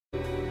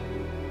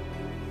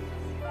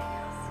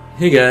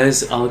Hey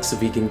guys, Alex the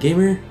Vegan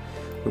Gamer.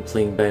 We're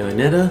playing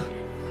Bayonetta,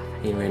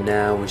 and right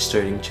now we're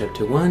starting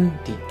Chapter 1,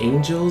 The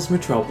Angels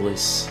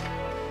Metropolis.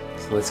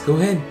 So let's go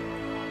ahead.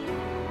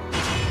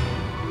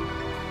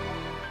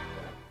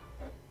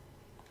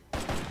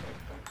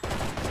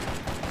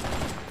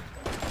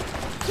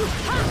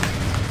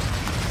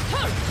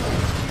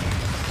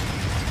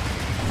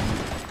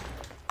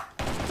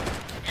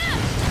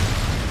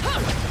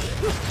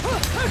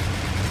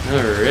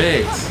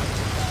 Alright,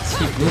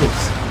 sweet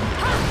moves.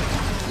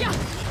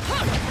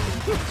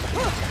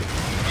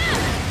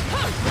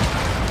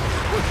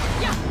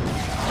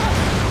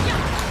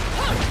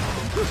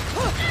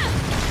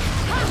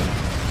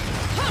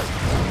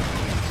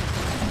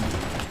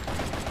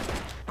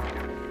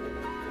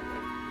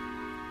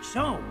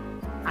 So,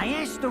 I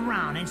asked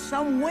around, and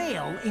some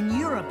whale in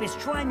Europe is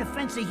trying to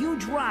fence a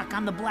huge rock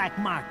on the black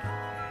market.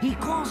 He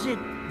calls it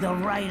the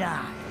right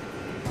eye,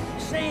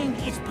 saying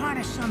it's part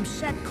of some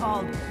set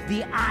called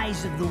the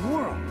Eyes of the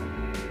World.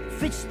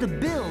 Fits the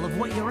bill of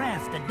what you're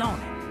after, don't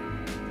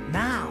it?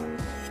 Now,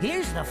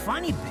 here's the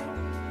funny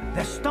bit.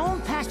 The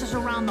stone passes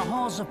around the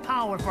halls of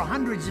power for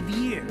hundreds of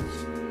years,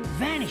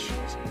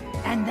 vanishes,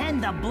 and then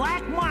the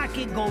black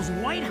market goes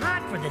white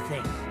hot for the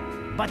thing.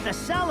 But the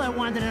seller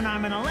wanted an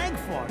arm and a leg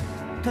for it,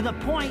 to the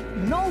point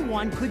no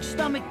one could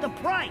stomach the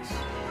price.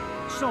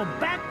 So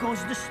back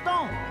goes the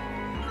stone.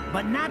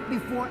 But not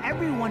before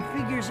everyone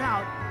figures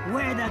out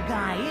where the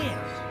guy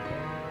is.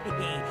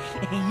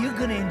 You're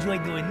gonna enjoy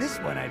doing this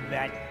one, I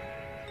bet.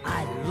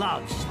 I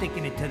love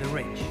sticking it to the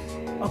rich.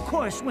 Of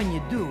course, when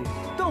you do,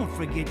 don't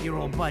forget your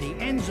old buddy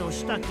Enzo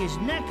stuck his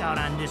neck out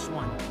on this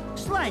one.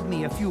 Slide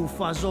me a few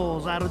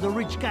fuzzoles out of the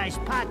rich guy's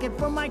pocket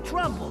for my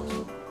troubles,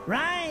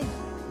 right?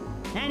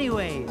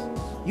 Anyways,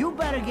 you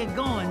better get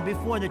going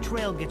before the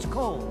trail gets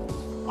cold.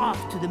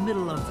 Off to the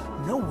middle of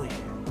nowhere.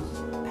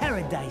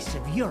 Paradise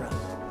of Europe.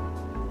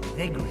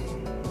 Vigrid.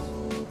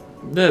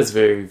 That's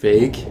very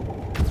vague.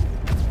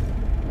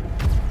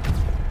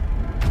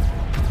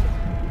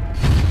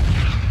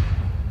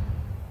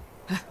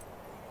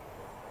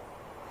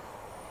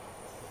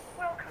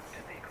 Welcome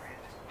to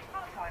Vigrid,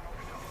 our final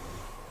stop.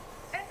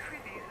 Entry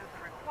visas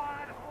are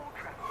required of all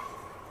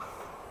travelers.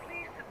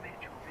 Please submit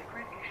your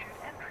Vigrid-issued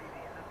entry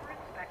visa for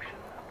inspection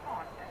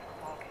upon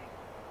disembarking.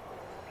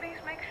 Please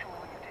make sure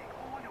you take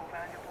all your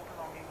valuable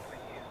belongings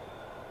with you.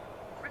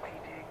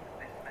 Repeating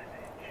this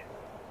message.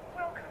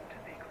 Welcome to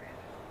Vigrid,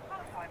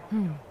 our final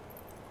stop.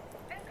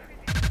 Entry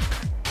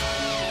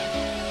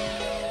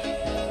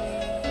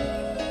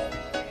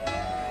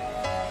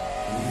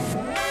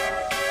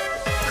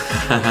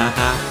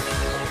Hahaha.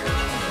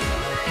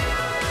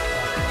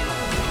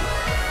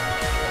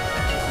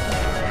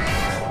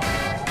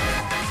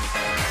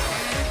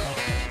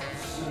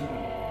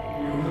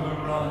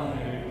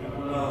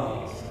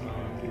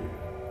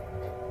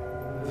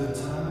 The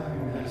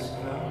time has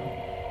come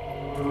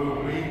to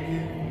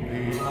awaken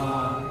the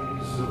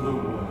eyes of the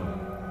world.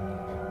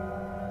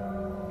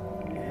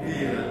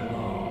 Ere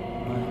long,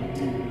 my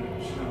dear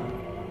child,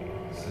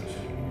 such a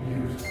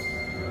beautiful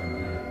young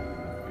man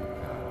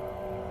become.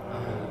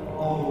 I'll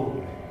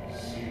always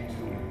see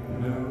to it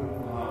no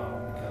harm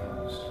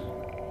comes to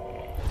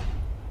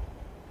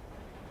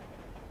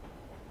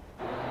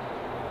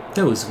it.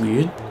 That was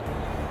weird.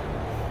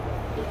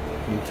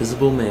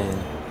 Invisible man.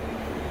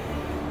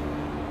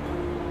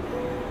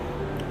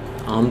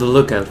 On the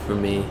lookout for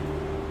me.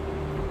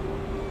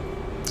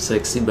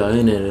 Sexy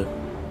Bayonetta.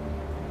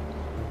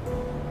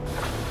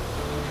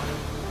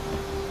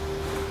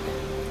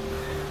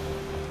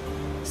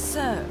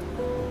 So,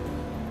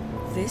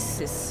 this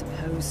is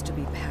supposed to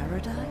be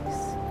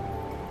paradise?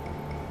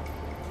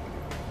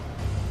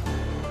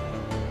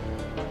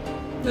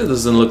 That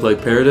doesn't look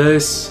like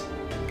paradise.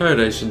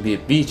 Paradise should be a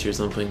beach or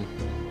something.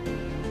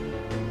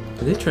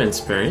 Are they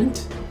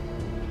transparent?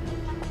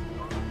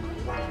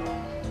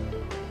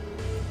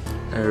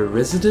 A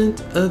resident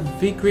of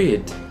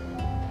Vigrid.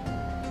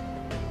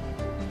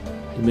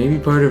 It may be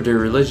part of their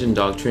religion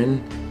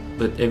doctrine,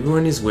 but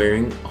everyone is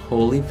wearing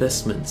holy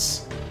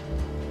vestments.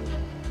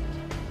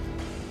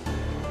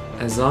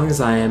 As long as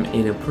I am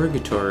in a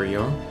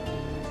purgatorio,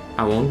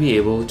 I won't be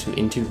able to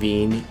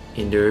intervene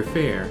in their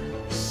affair.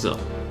 So,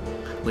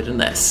 with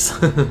an S.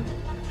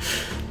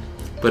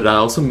 But that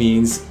also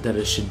means that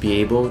I should be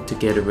able to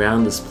get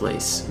around this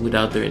place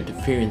without their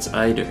interference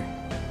either.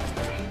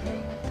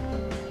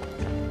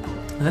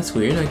 That's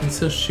weird, I can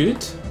still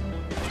shoot?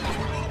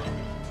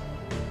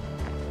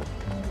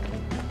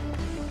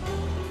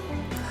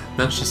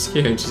 Now she's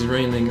scared, she's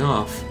running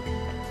off.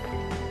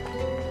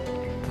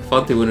 I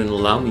thought they wouldn't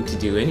allow me to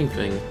do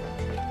anything.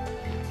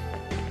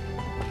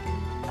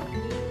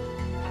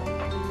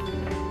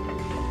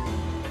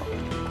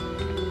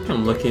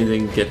 I'm lucky I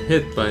didn't get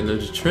hit by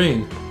another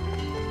train.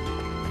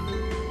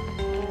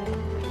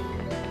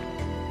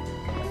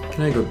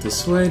 Can I go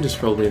this way? There's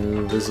probably an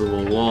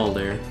invisible wall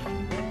there.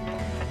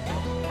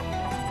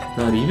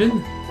 Not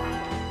even?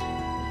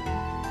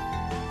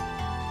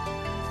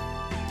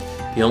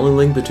 The only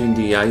link between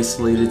the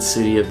isolated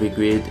city of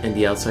Vigrid and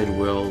the outside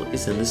world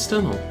is in this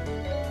tunnel.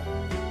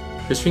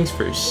 First things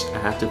first, I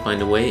have to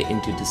find a way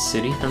into the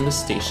city from the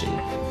station.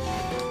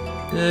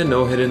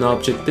 No hidden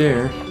object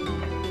there.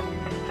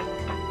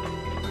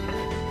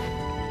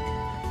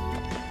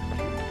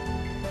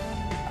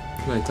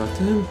 Can I talk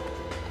to him?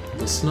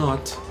 Guess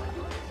not.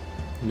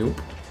 Nope.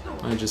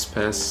 I just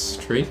passed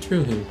straight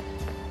through him.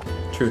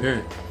 Through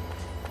her.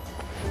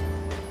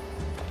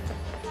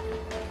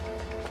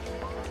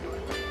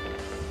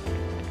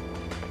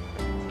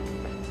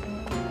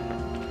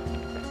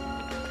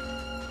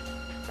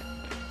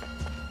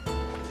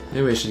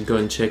 Maybe I should go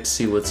and check to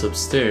see what's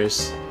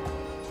upstairs.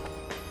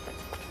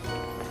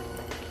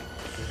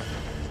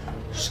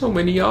 So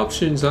many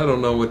options, I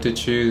don't know what to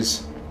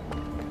choose.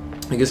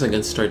 I guess I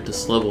can start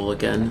this level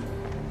again.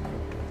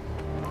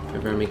 If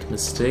ever I make a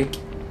mistake.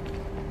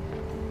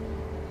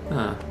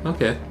 Ah,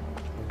 okay.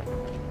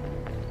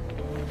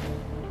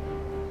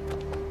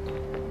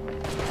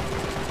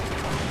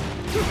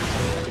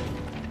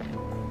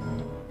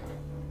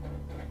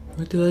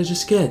 What did I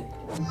just get?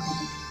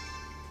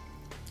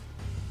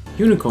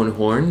 Unicorn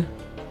horn.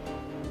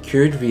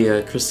 Cured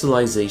via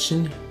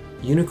crystallization.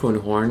 Unicorn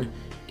horn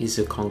is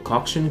a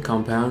concoction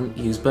compound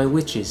used by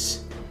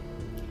witches.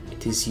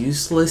 It is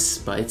useless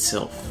by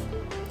itself.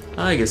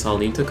 I guess I'll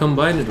need to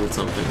combine it with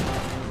something.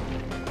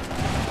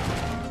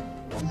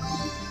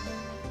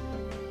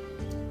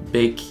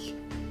 Baked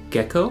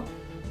gecko.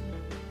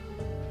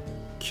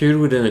 Cured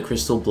within a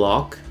crystal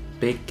block.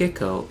 Baked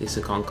gecko is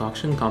a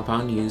concoction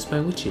compound used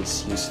by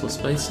witches. Useless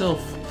by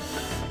itself.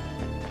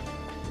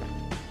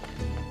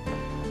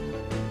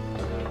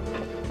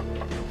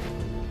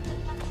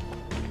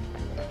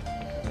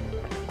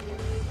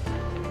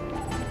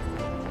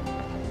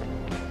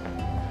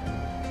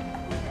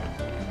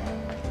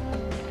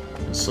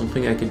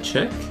 Something I can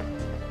check?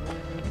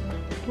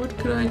 What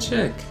could I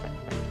check?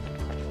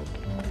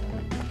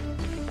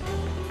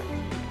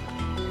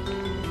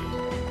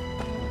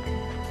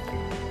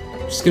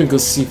 I'm just gonna go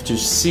see if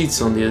there's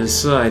seats on the other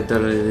side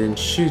that I didn't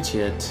shoot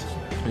yet.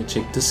 Can I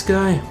check this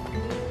guy?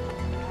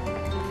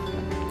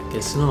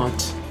 Guess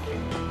not.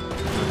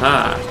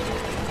 Aha!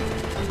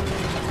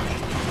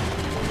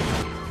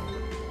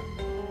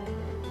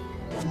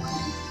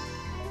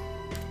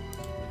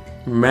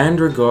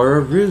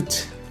 Mandragora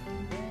root.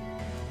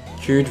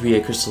 Cured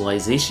via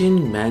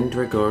crystallization,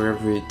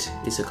 Mandragora root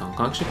is a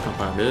concoction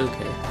compound.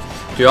 Okay.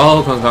 They're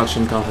all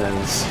concoction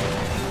compounds.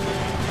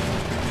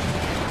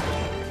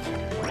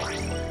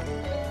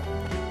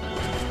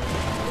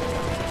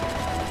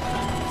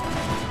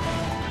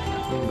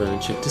 I'm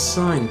gonna check the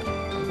sign.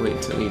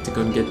 Wait, I need to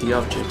go and get the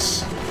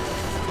objects.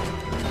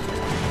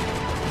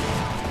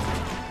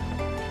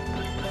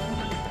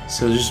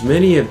 So there's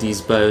many of these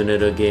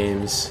Bayonetta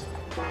games.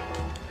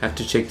 Have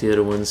to check the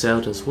other ones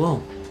out as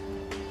well.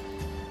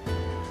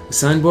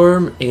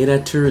 Signboard aid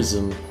at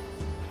tourism.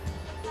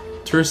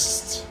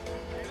 Tourists.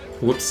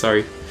 Whoops,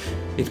 sorry.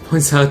 It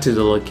points out to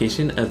the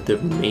location of the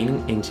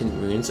remaining ancient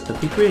ruins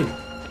of the grid.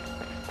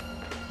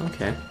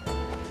 Okay.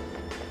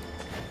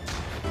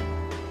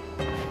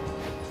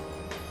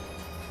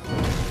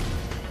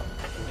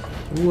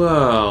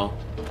 Whoa.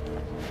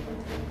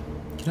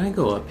 Can I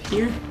go up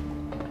here?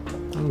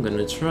 I'm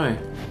gonna try.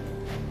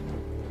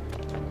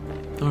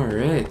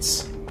 Alright.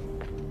 Is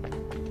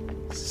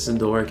this a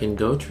door I can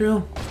go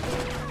through?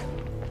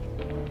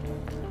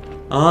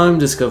 I'm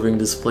discovering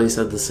this place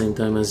at the same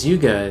time as you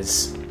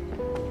guys.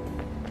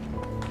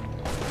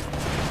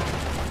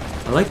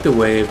 I like the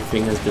way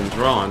everything has been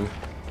drawn.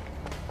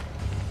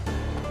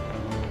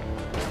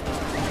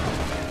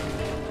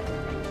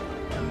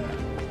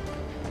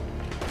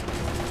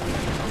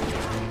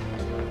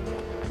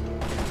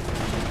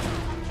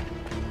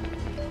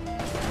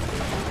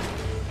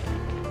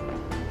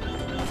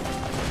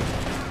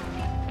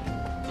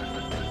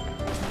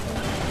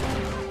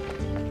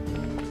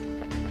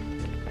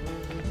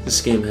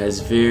 This game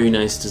has very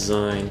nice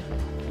design.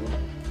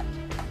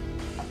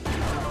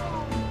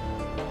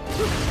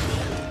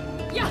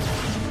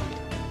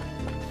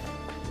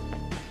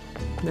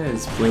 That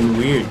is plain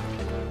weird.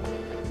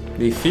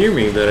 They fear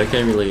me, but I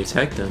can't really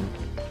attack them.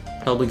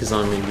 Probably because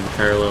I'm in the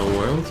parallel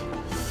world.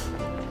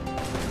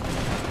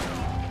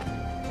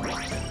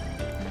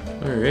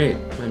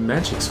 Alright, my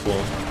magic's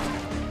full.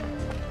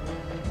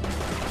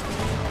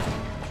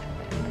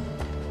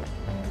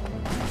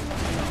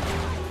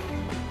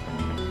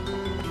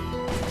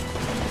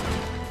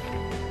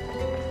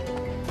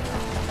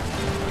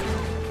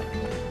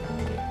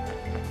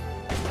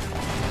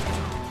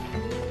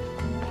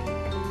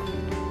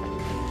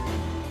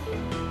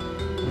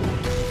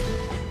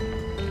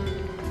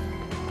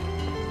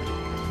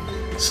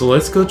 So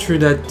let's go through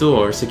that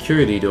door,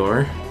 security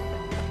door.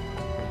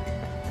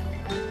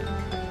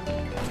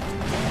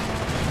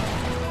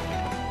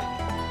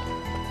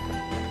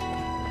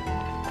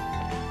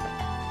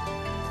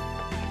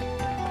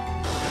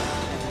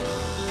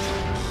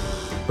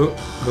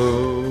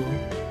 Oh,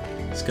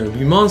 it's gonna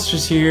be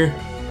monsters here.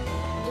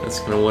 That's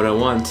kind of what I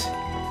want.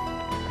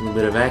 A little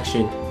bit of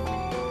action.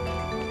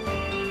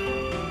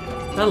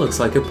 That looks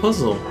like a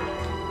puzzle.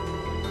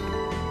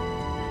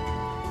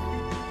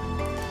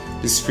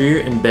 The sphere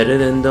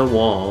embedded in the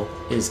wall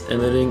is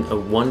emitting a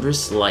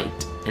wondrous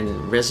light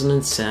and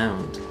resonant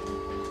sound.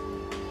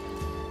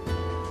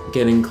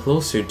 Getting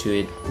closer to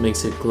it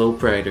makes it glow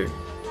brighter.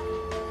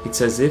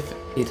 It's as if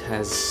it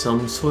has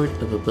some sort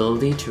of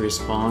ability to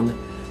respond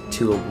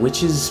to a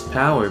witch's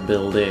power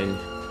building.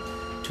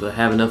 Do I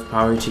have enough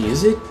power to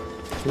use it?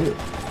 Ooh.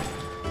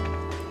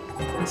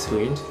 That's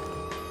weird.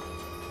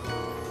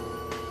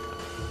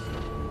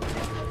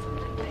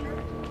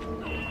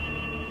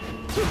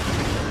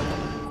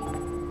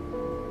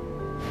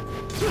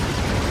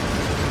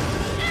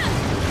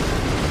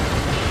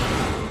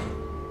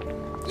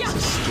 Does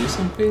this do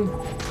something?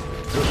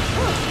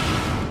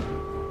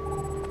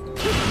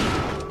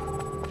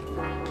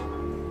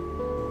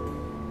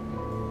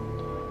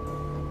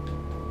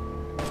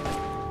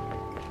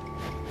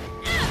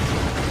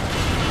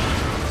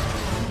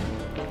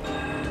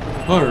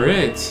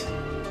 Alright,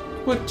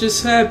 what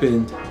just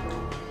happened?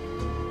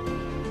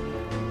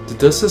 The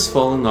dust has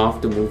fallen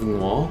off the moving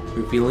wall,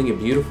 revealing a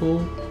beautiful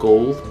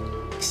gold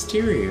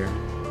exterior.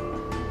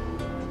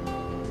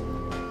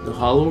 The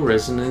hollow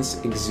resonance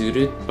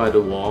exuded by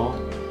the wall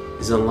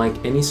is unlike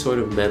any sort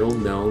of metal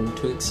known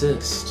to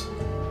exist.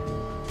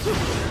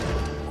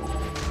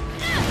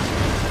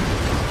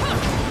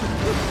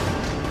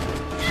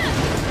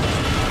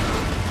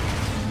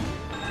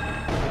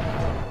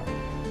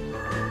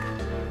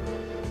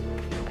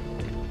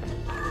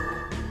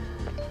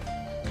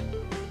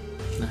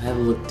 I have a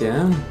look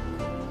down.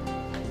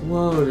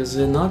 Whoa, there's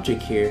an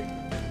object here.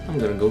 I'm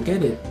gonna go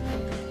get it.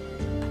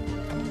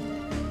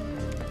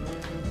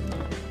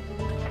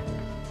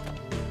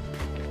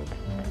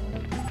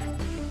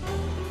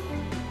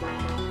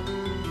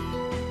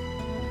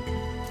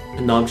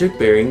 An object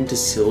bearing the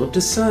seal of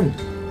the sun.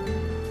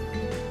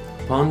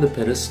 Upon the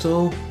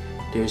pedestal,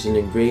 there's an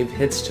engraved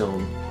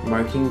headstone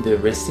marking the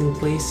resting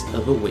place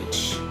of a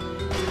witch.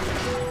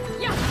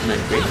 Can I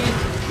break it?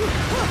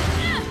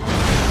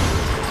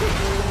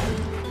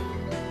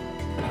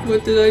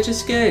 What did I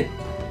just get?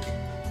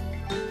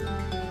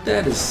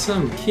 That is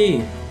some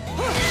key.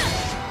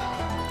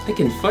 I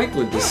can fight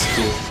with this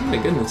key. Oh my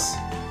goodness.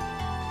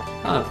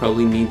 I'll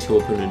probably need to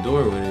open a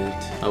door with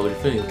it, I would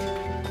think.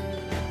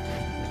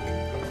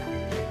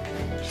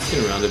 Just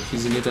gonna round up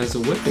using it as a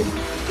weapon.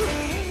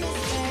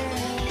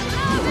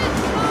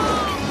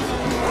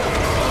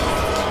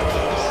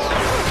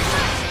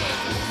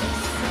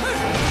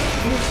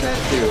 What's that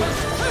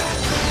do?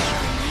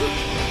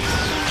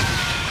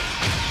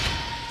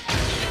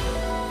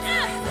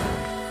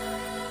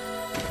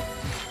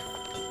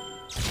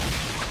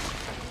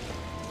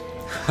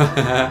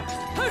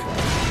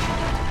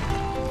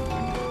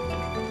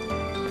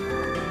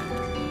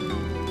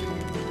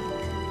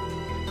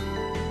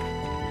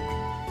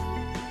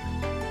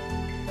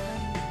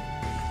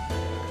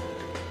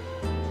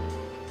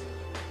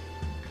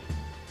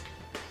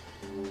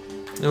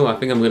 Oh, I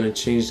think I'm gonna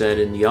change that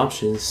in the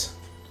options.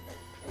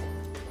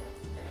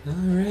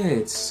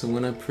 Alright, so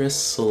when I press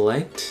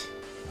select,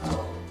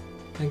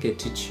 I get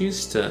to choose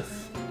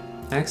stuff.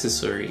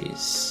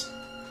 Accessories.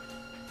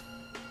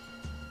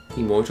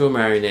 Immortal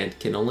Marionette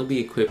can only be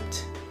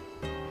equipped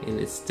in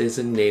its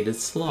designated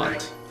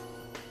slot.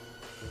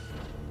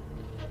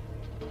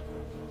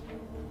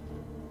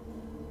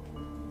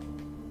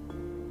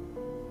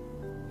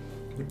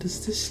 What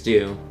does this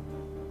do?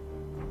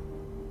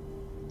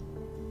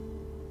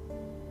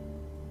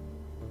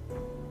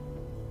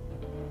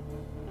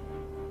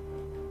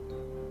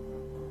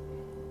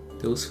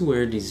 Those who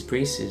wear these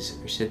braces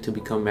are said to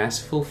become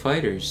masterful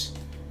fighters.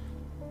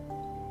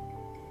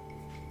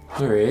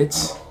 Alright.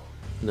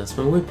 That's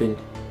my weapon.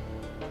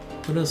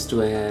 What else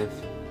do I have?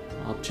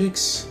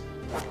 Objects?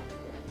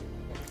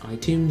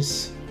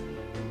 Items?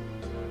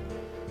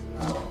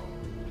 I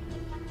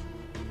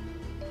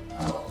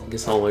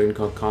guess I'll learn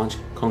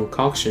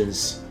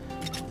concoctions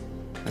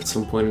at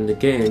some point in the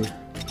game.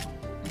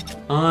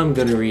 I'm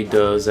gonna read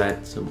those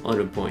at some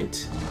other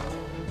point.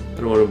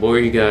 I don't want to bore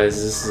you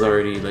guys, this is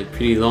already like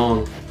pretty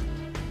long.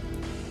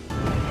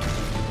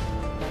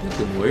 That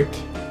didn't work.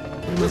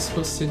 What am I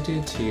supposed to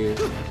do to you?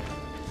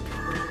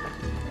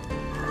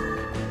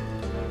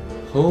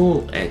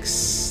 Hold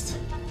X.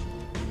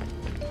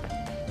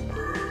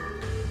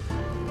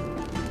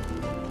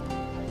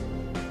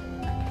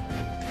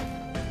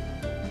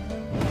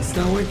 It's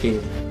not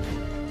working.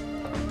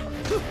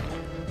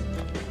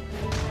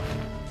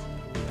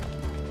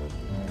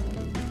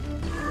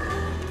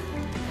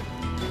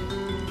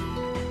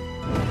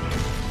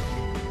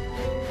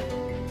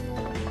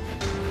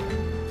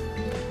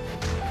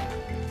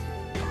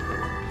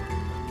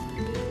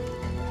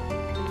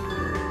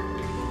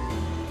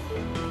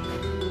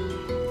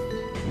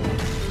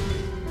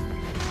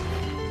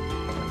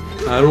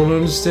 I don't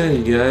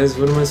understand, you guys.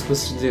 What am I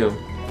supposed to do?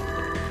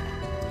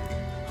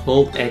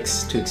 Hold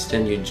X to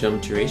extend your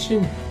jump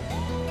duration.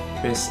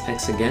 Press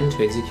X again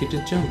to execute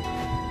the jump.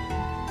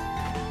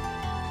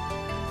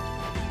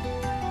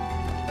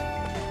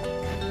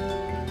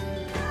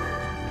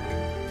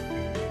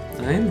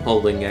 I am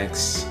holding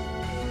X.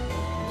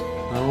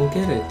 I don't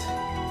get it.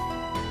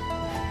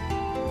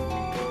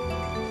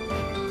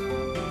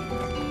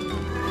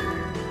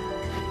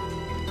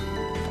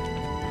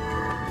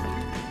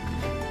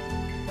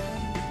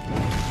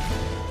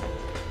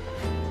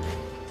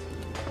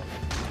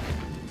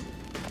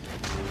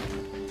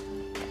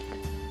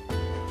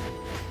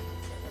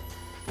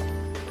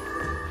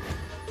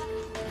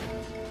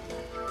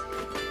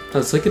 Oh,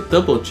 it's like a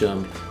double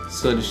jump.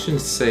 So it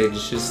shouldn't say, it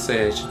should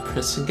say I should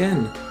press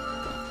again.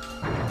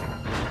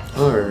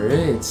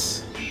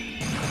 Alright.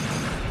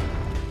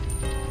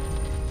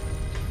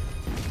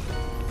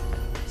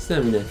 Does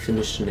that mean I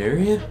finished an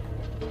area?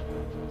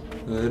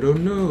 I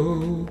don't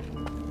know.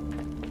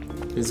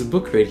 There's a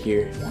book right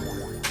here.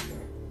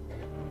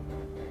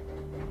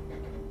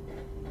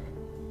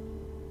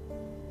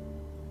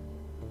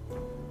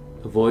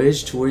 A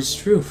Voyage Towards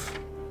Truth.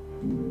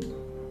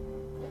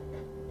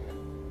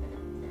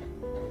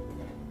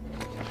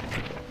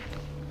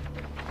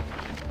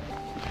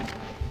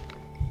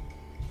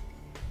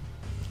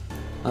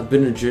 I've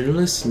been a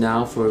journalist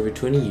now for over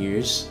 20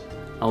 years,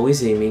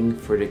 always aiming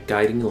for the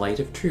guiding light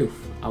of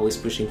truth, always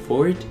pushing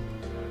forward.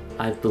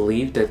 I've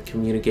believed that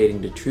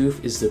communicating the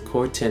truth is the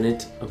core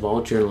tenet of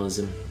all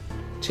journalism,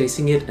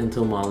 chasing it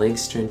until my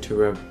legs turn to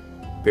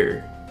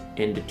rubber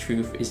and the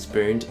truth is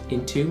burned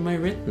into my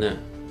retina.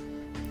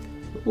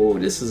 Oh,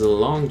 this is a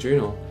long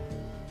journal.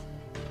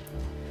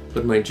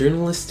 But my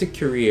journalistic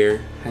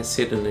career has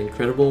hit an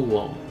incredible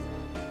wall,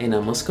 and I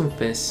must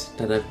confess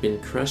that I've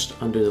been crushed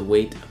under the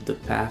weight of the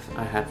path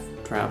I have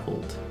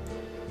traveled.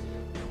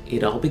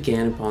 It all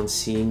began upon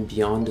seeing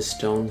beyond the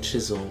stone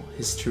chisel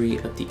history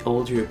of the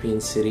old European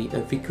city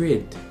of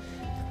Vigrid,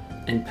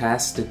 and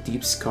past the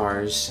deep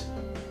scars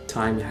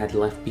time had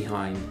left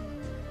behind.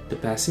 The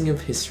passing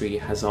of history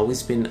has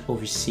always been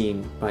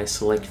overseen by a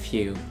select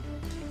few,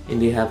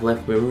 and they have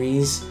left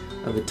memories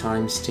of a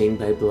time stained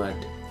by blood,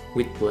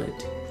 with blood.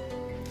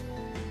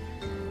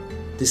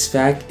 This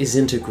fact is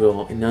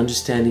integral in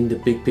understanding the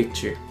big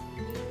picture,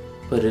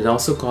 but it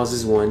also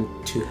causes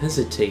one to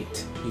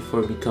hesitate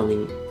before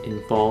becoming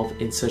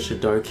involved in such a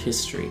dark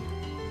history.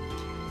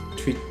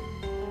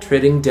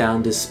 Treading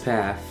down this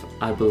path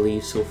I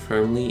believe so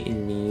firmly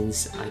in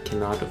means I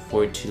cannot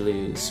afford to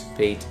lose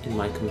faith in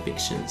my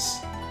convictions.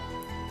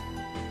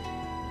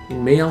 It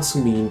may also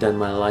mean that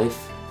my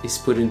life is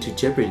put into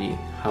jeopardy.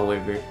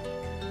 However,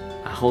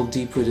 I hold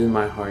deep within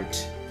my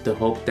heart the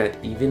hope that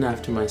even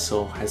after my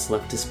soul has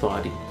left this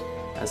body,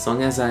 as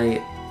long as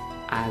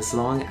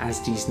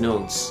these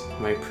notes,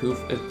 my proof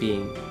of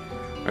being,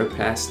 are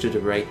passed to the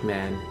right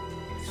man,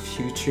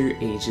 future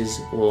ages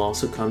will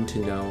also come to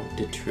know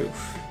the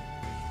truth.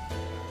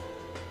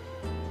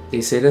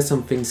 They say that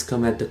some things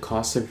come at the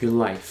cost of your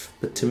life,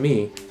 but to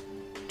me,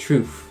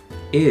 truth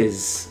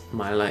is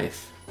my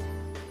life.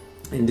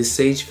 In this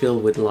age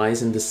filled with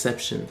lies and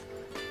deception,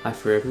 I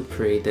forever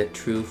pray that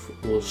truth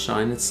will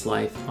shine its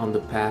light on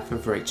the path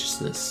of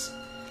righteousness.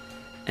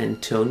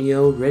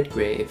 Antonio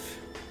Redgrave.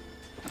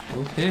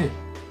 Okay.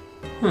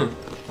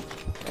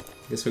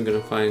 Guess we're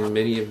gonna find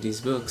many of these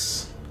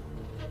books.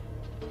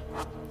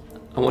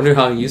 I wonder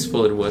how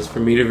useful it was for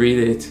me to read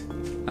it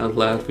out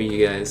loud for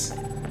you guys.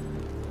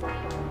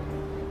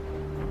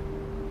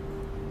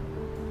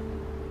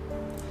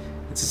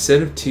 It's a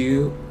set of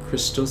 2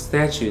 crystal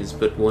statues,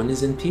 but one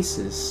is in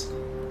pieces.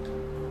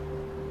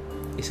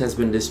 It has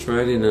been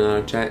destroyed in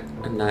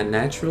an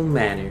unnatural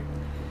manner,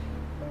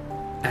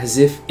 as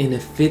if in a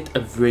fit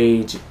of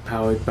rage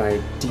powered by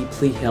a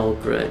deeply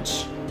held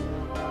grudge.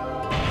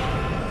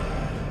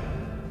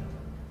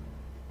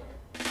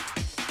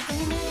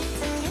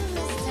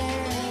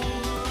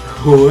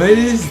 What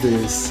is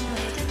this?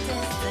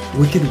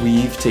 Wicked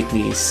weave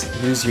techniques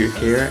use your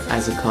hair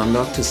as a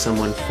conduct to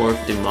summon forth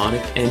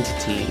demonic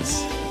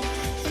entities.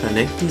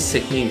 Connect these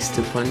techniques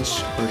to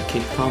punch or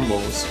kick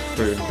combos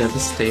for a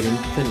devastating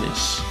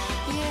finish.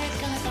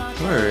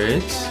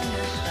 Alright.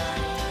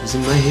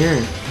 Using my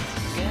hair.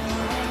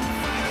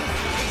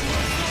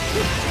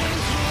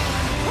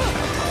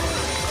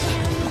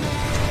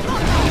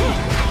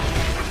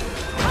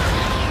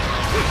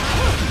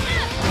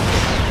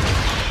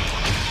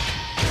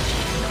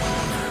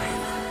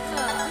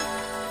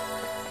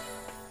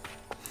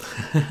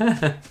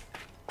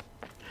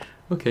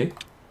 Okay.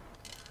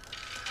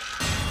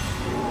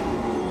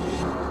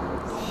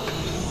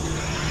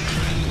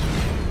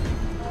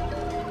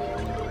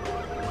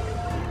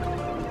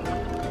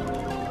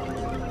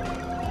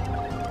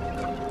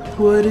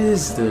 What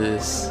is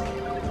this?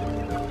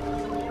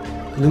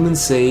 Lumen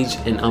Sage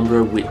and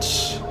Umbra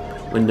Witch.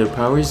 When their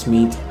powers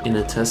meet in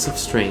a test of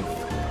strength,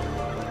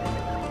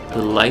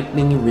 the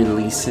lightning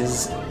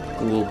releases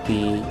will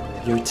be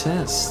your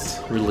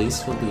test.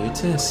 Release will be your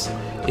test.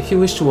 If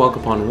you wish to walk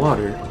upon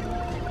water,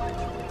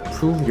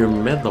 prove your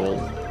mettle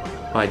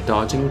by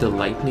dodging the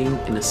lightning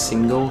in a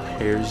single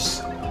hair's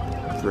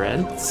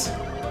breadth?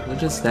 What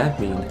does that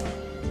mean?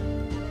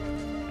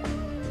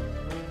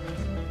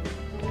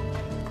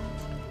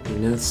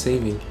 You're not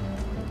saving.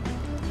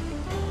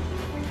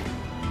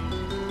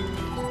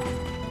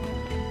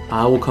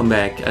 I will come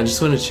back. I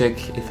just want to check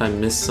if I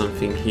missed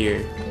something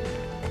here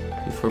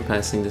before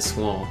passing this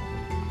wall.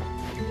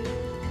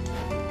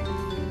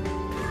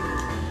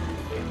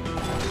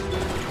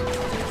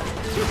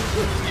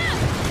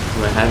 Do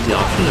I have the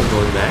option of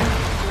going back?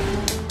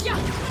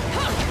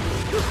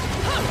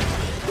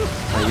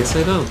 I guess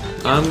I don't.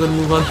 I'm gonna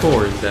move on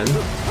forward then.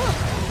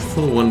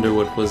 Still wonder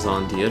what was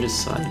on the other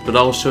side, but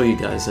I'll show you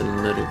guys in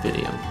another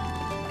video.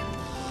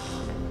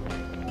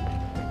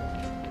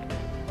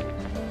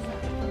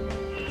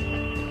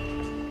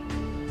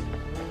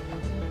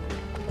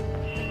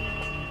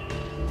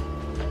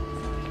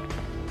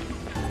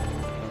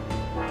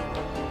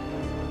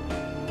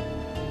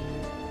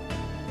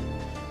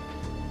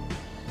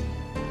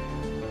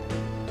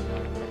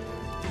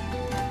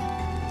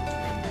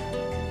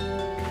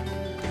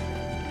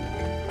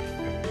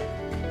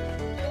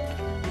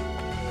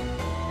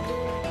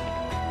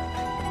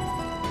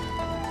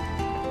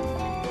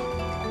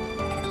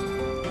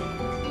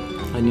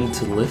 I need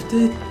to lift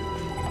it?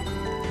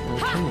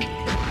 Okay.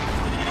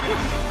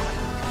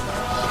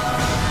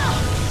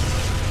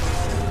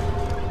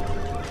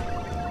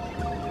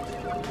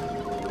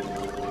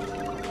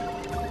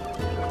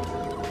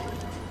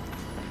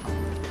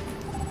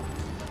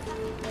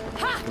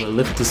 Do I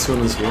lift this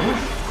one as well?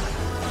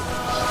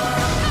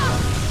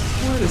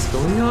 What is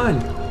going on?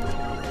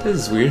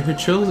 This is weird.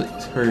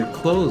 Her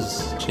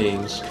clothes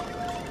changed.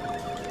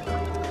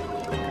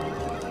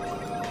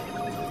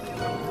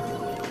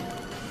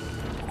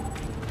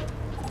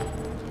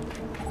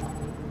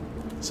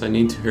 So I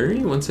need to hurry.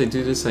 Once I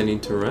do this, I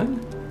need to run.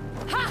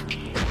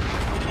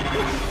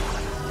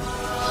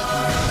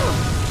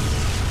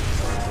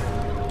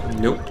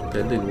 Nope,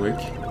 that didn't work.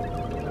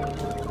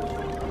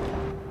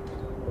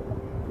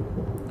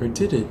 Or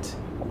did it?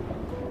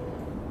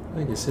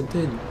 I guess it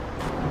did.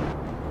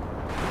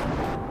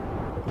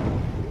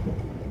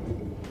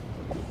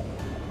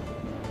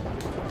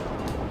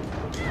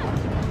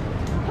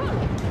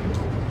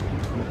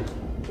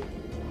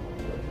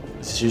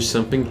 Is there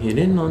something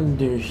hidden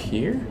under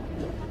here?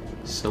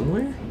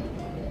 Somewhere?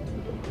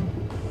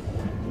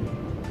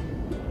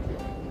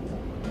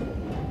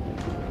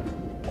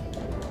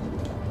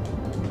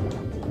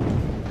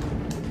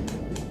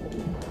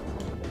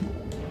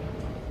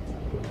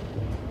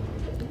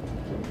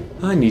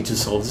 I need to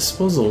solve this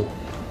puzzle.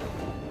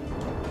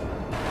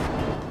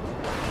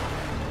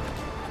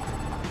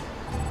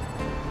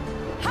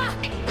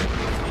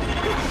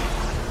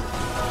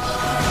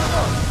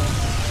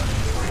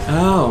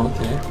 Oh,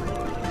 okay.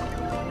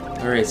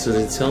 Alright, so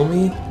they tell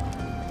me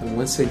that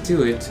once I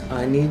do it,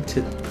 I need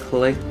to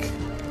click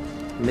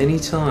many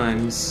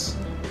times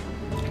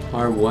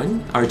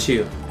R1?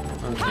 R2.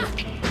 Okay.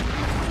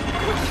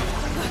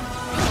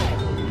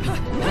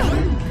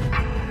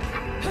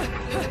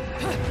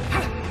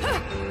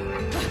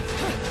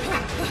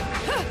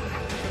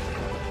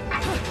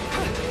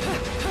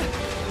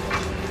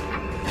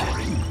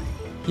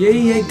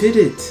 Yay, I did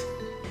it!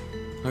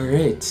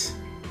 Alright.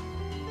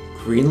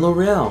 Green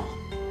Laurel.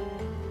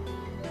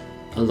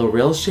 A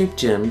laurel-shaped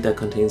gem that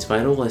contains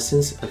vital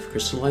essence of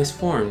crystallized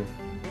form.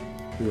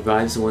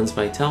 Revives one's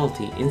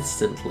vitality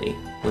instantly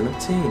when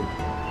obtained.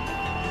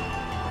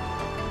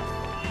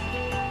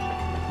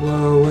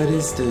 Whoa, what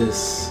is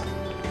this?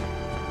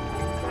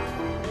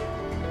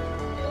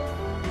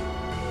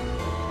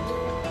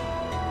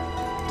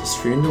 The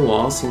sphere in the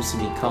wall seems to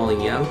be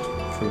calling out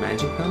for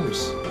magic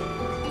powers.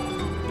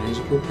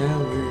 Magical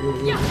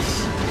powers.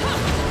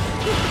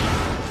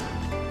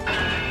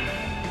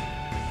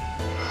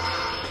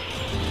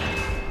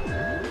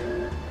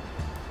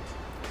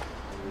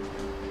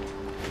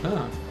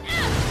 Ah.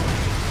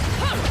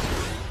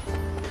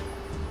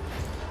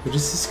 What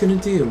is this gonna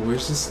do?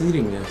 Where's this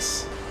leading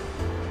us?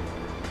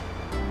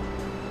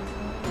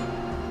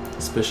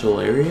 A special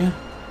area?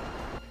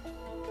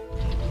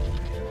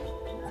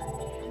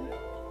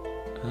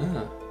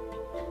 Ah.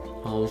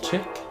 I'll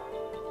check.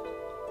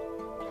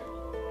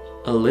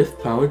 A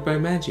lift powered by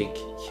magic.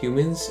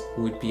 Humans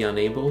would be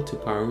unable to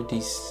power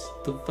this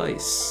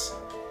device.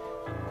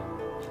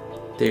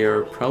 They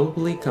are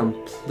probably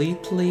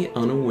completely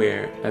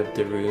unaware of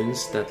the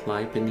ruins that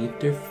lie beneath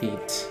their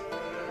feet.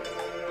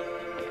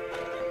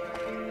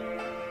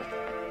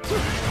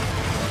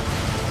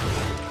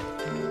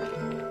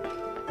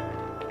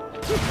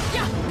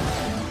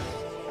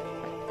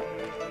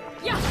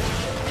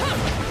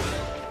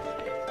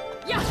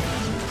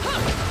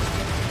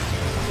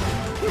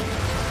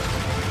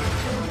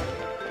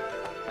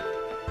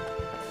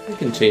 I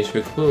can change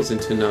her clothes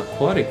into an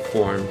aquatic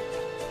form.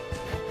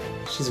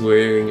 She's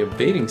wearing a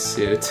bathing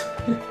suit.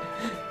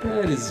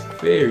 That is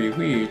very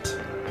weird.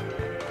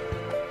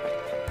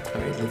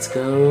 Alright, let's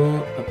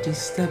go up these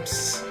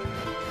steps.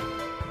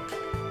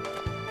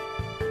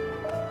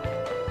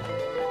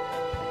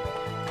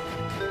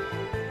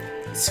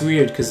 It's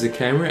weird because the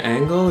camera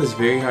angle is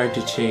very hard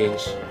to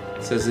change.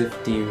 It's as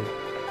if the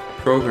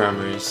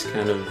programmers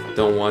kind of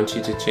don't want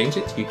you to change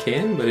it. You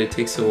can, but it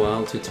takes a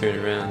while to turn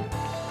around.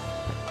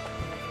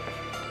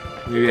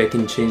 Maybe I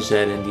can change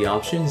that in the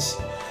options.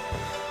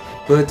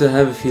 But I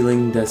have a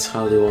feeling that's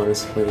how they want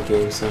us to play the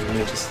game, so I'm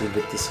gonna just leave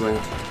it this way.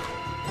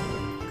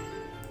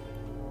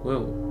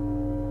 Whoa.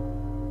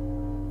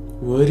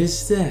 What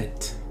is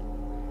that?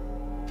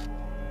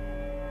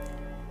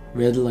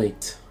 Red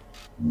light.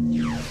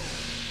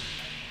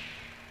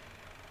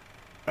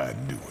 I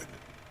knew it.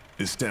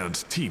 This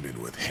town's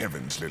teeming with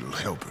heaven's little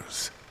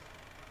helpers.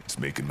 It's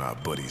making my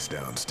buddies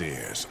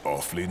downstairs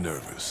awfully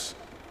nervous.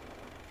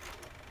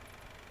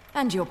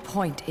 And your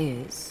point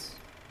is?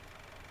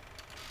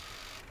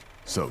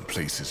 Some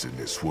places in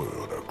this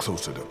world are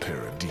closer to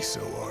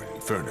Paradiso or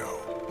Inferno.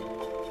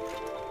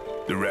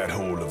 The rat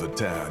hole of the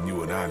town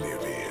you and I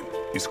live in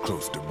is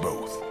close to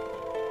both.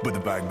 But the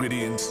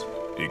Vigridians,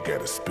 they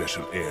got a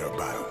special air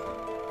about them.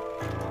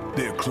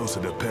 They're closer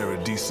to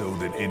Paradiso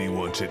than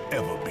anyone should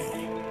ever be.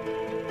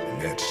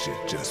 And that shit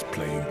just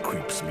plain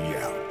creeps me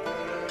out.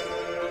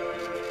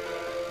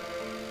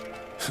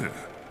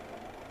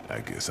 I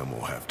guess I'm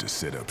gonna have to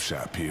set up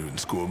shop here and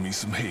score me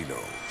some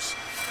halos.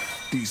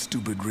 These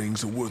stupid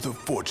rings are worth a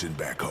fortune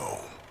back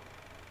home.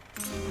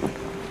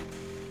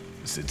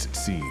 Since it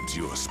seems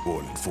you're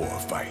spoiling for a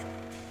fight,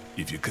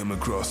 if you come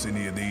across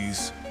any of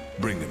these,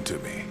 bring them to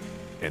me,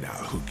 and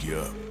I'll hook you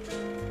up.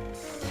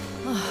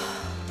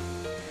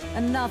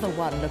 Another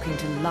one looking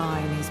to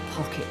line his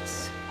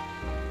pockets.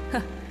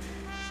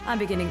 I'm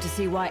beginning to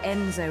see why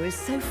Enzo is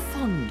so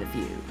fond of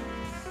you.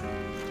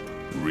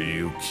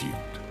 Real cute.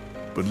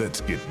 But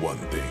let's get one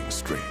thing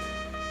straight.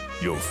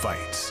 Your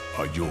fights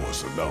are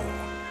yours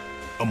alone.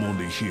 I'm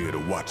only here to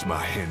watch my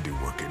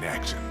handiwork in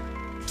action.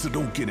 So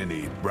don't get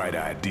any bright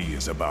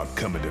ideas about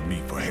coming to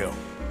me for help.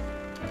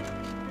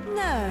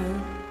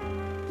 No,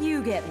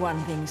 you get one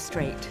thing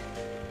straight.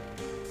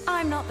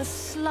 I'm not the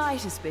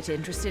slightest bit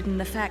interested in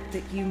the fact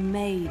that you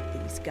made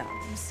these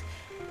guns.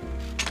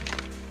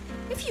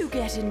 If you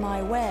get in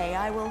my way,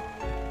 I will...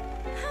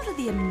 How do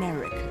the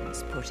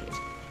Americans put it?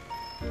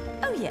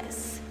 Oh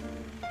yes,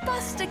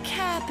 bust a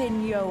cap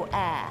in your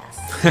ass.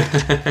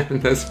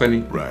 That's funny.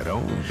 Right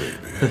on, baby.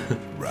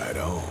 Right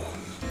on.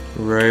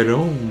 Right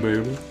on,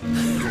 baby.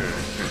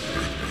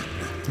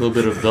 A little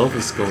bit of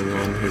Elvis going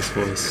on in his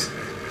voice.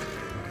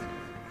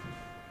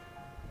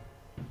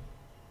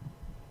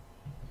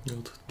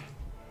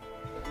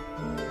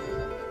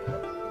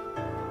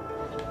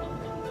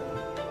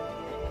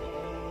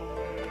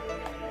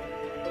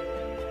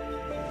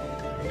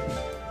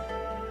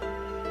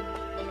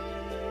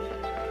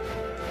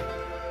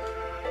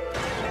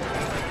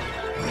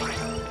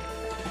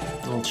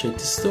 I'll check the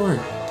store.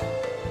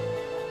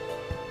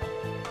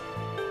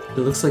 It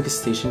looks like a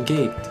station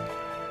gate.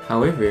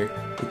 However,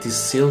 it is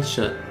sealed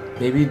shut,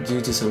 maybe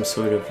due to some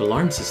sort of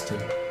alarm system.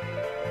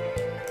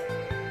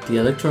 The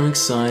electronic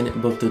sign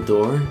above the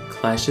door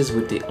clashes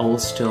with the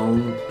old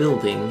stone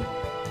building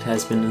it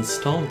has been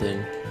installed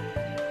in.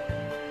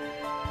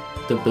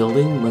 The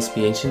building must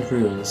be ancient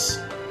ruins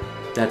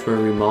that were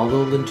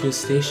remodeled into a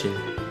station.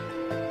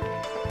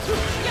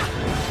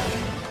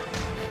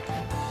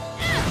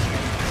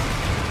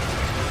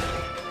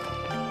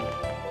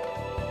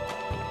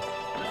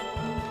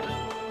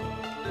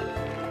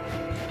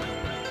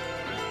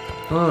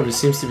 Oh, there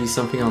seems to be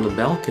something on the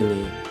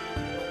balcony.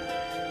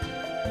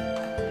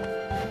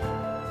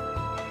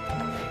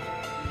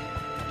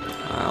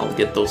 I'll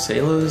get those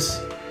halos,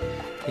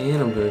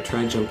 and I'm gonna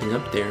try jumping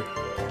up there.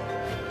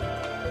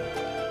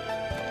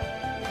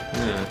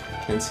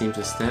 Can't seem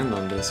to stand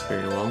on this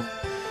very well.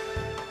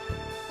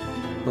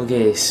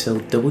 Okay, so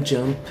double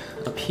jump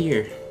up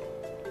here.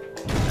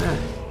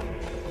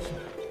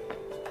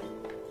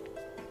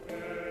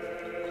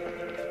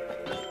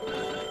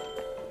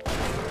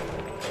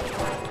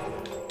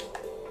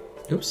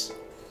 Oops.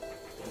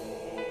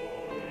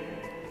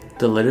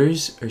 The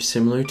letters are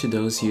similar to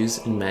those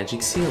used in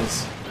magic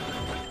seals.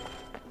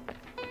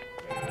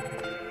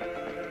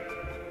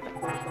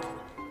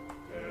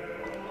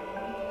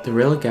 The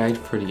rail guide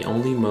for the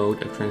only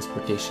mode of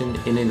transportation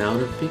in and out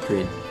of Big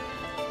Grid.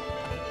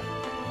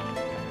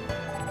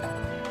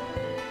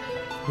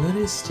 What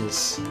is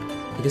this?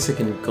 I guess I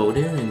can go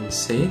there and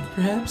save,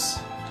 perhaps?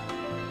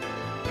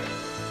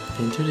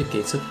 Enter the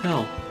gates of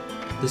hell.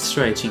 Let's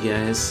try it, you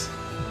guys.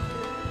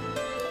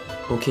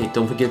 Okay,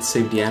 don't forget to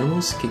save the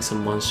animals, kick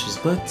some monsters'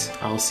 butt.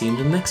 I'll see you in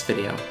the next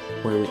video,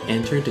 where we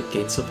enter the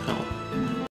gates of hell.